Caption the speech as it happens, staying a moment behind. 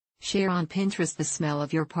Share on Pinterest the smell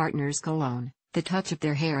of your partner's cologne, the touch of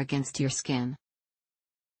their hair against your skin.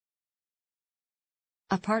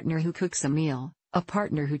 A partner who cooks a meal, a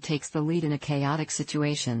partner who takes the lead in a chaotic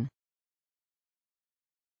situation.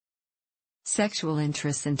 Sexual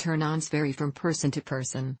interests and turn-ons vary from person to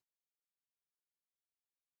person.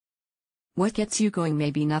 What gets you going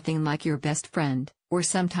may be nothing like your best friend, or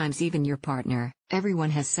sometimes even your partner.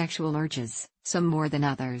 Everyone has sexual urges, some more than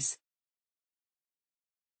others.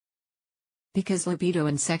 Because libido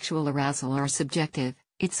and sexual arousal are subjective,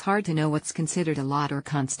 it's hard to know what's considered a lot or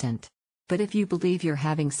constant. But if you believe you're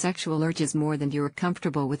having sexual urges more than you're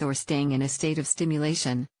comfortable with or staying in a state of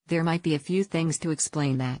stimulation, there might be a few things to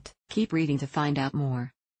explain that. Keep reading to find out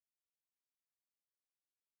more.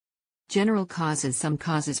 General causes. Some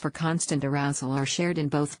causes for constant arousal are shared in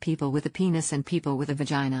both people with a penis and people with a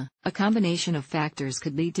vagina. A combination of factors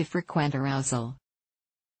could lead to frequent arousal.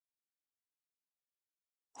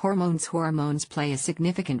 Hormones. Hormones play a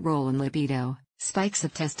significant role in libido. Spikes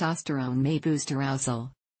of testosterone may boost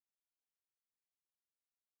arousal.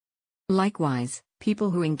 Likewise, people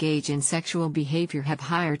who engage in sexual behavior have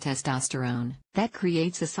higher testosterone. That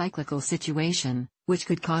creates a cyclical situation, which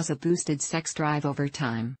could cause a boosted sex drive over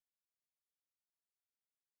time.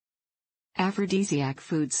 Aphrodisiac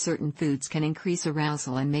foods. Certain foods can increase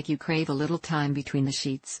arousal and make you crave a little time between the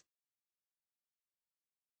sheets.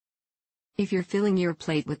 If you're filling your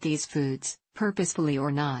plate with these foods, purposefully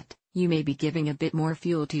or not, you may be giving a bit more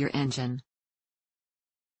fuel to your engine.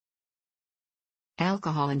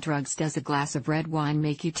 Alcohol and drugs. Does a glass of red wine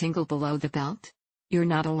make you tingle below the belt? You're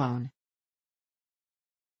not alone.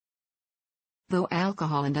 Though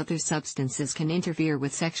alcohol and other substances can interfere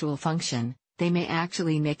with sexual function, they may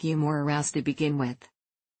actually make you more aroused to begin with.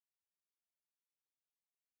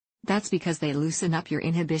 That's because they loosen up your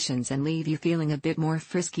inhibitions and leave you feeling a bit more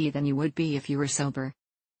frisky than you would be if you were sober.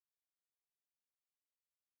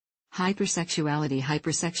 Hypersexuality.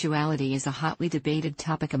 Hypersexuality is a hotly debated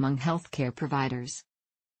topic among healthcare providers.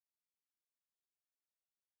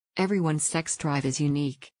 Everyone's sex drive is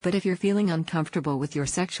unique, but if you're feeling uncomfortable with your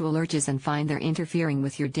sexual urges and find they're interfering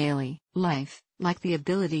with your daily life, like the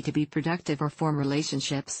ability to be productive or form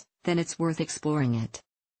relationships, then it's worth exploring it.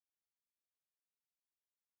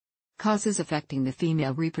 Causes affecting the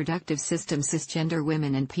female reproductive system. Cisgender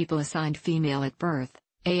women and people assigned female at birth,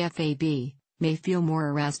 AFAB, may feel more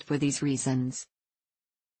aroused for these reasons.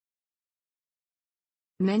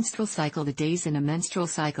 Menstrual cycle. The days in a menstrual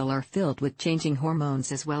cycle are filled with changing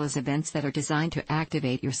hormones as well as events that are designed to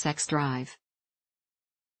activate your sex drive.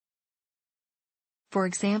 For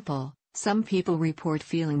example, some people report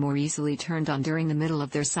feeling more easily turned on during the middle of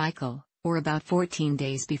their cycle, or about 14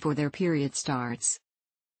 days before their period starts.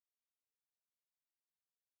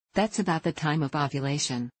 That's about the time of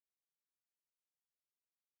ovulation.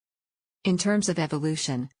 In terms of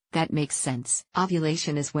evolution, that makes sense.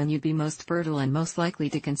 Ovulation is when you'd be most fertile and most likely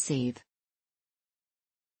to conceive.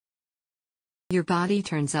 Your body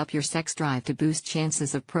turns up your sex drive to boost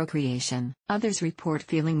chances of procreation. Others report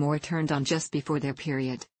feeling more turned on just before their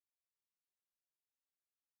period.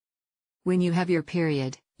 When you have your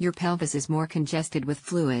period, your pelvis is more congested with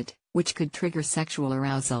fluid, which could trigger sexual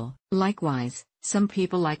arousal. Likewise, some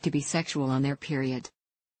people like to be sexual on their period.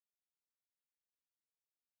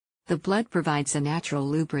 The blood provides a natural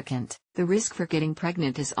lubricant. The risk for getting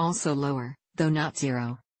pregnant is also lower, though not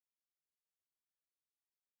zero.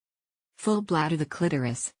 Full bladder. The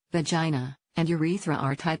clitoris, vagina, and urethra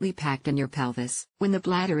are tightly packed in your pelvis. When the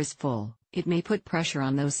bladder is full, it may put pressure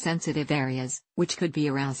on those sensitive areas, which could be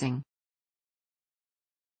arousing.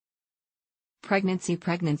 Pregnancy.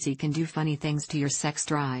 Pregnancy can do funny things to your sex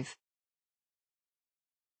drive.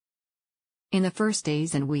 In the first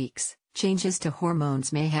days and weeks, changes to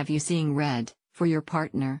hormones may have you seeing red, for your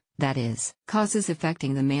partner, that is. Causes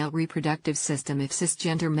affecting the male reproductive system. If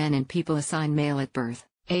cisgender men and people assigned male at birth,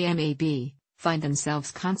 AMAB, find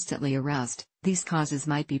themselves constantly aroused, these causes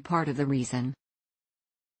might be part of the reason.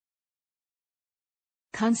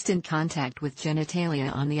 Constant contact with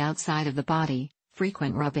genitalia on the outside of the body,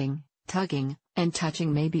 frequent rubbing, tugging, and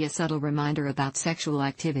touching may be a subtle reminder about sexual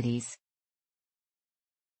activities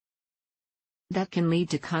that can lead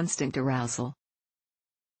to constant arousal.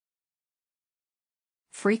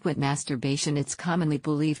 Frequent masturbation. It's commonly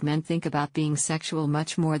believed men think about being sexual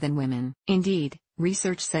much more than women. Indeed,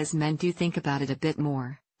 research says men do think about it a bit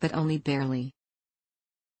more, but only barely.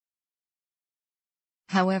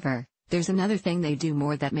 However, there's another thing they do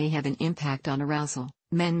more that may have an impact on arousal.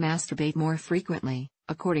 Men masturbate more frequently,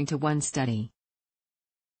 according to one study.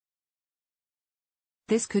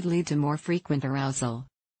 This could lead to more frequent arousal.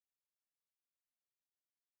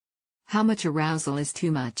 How much arousal is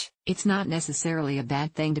too much? It's not necessarily a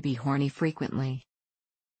bad thing to be horny frequently.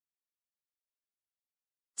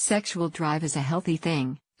 Sexual drive is a healthy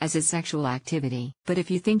thing, as is sexual activity. But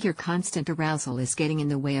if you think your constant arousal is getting in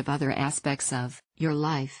the way of other aspects of your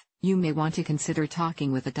life, you may want to consider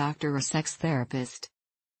talking with a doctor or sex therapist.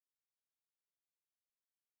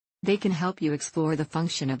 They can help you explore the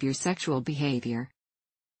function of your sexual behavior.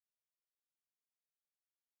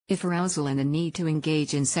 If arousal and the need to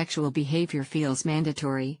engage in sexual behavior feels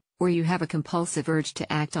mandatory, or you have a compulsive urge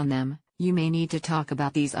to act on them, you may need to talk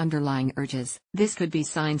about these underlying urges. This could be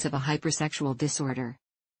signs of a hypersexual disorder.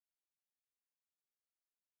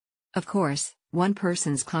 Of course, one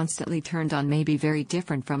person's constantly turned on may be very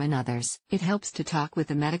different from another's. It helps to talk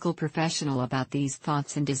with a medical professional about these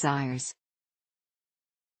thoughts and desires.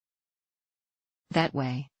 That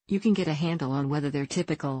way, you can get a handle on whether they're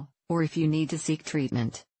typical, or if you need to seek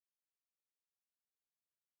treatment.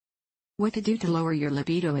 What to do to lower your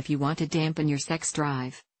libido if you want to dampen your sex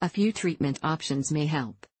drive? A few treatment options may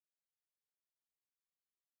help.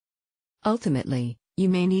 Ultimately, you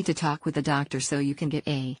may need to talk with a doctor so you can get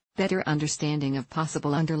a better understanding of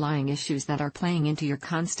possible underlying issues that are playing into your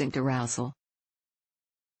constant arousal.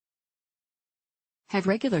 Have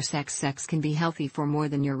regular sex. Sex can be healthy for more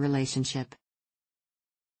than your relationship.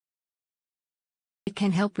 It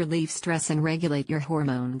can help relieve stress and regulate your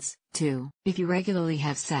hormones, too. If you regularly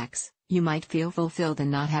have sex, you might feel fulfilled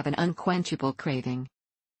and not have an unquenchable craving.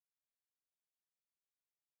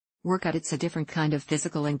 Workout. It's a different kind of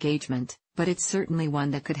physical engagement, but it's certainly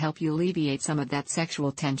one that could help you alleviate some of that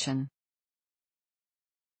sexual tension.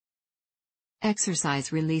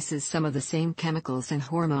 Exercise releases some of the same chemicals and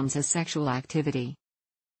hormones as sexual activity.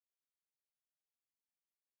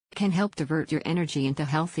 It can help divert your energy into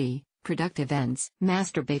healthy, productive ends.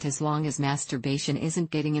 Masturbate as long as masturbation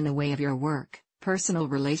isn't getting in the way of your work, personal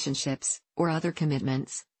relationships, or other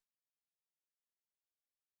commitments.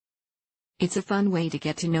 It's a fun way to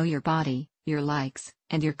get to know your body, your likes,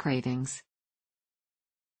 and your cravings.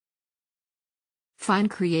 Find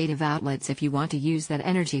creative outlets if you want to use that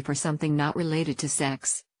energy for something not related to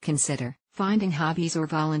sex. Consider finding hobbies or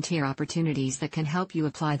volunteer opportunities that can help you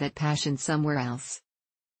apply that passion somewhere else.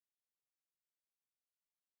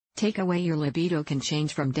 Take away your libido can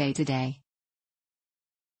change from day to day.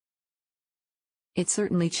 It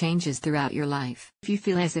certainly changes throughout your life. If you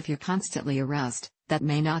feel as if you're constantly aroused, that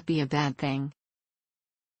may not be a bad thing.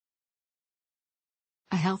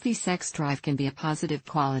 A healthy sex drive can be a positive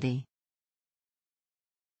quality.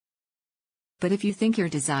 But if you think your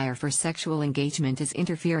desire for sexual engagement is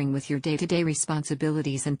interfering with your day-to-day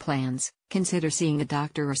responsibilities and plans, consider seeing a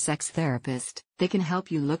doctor or sex therapist. They can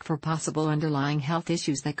help you look for possible underlying health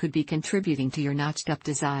issues that could be contributing to your notched-up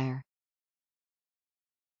desire.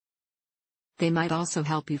 They might also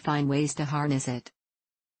help you find ways to harness it.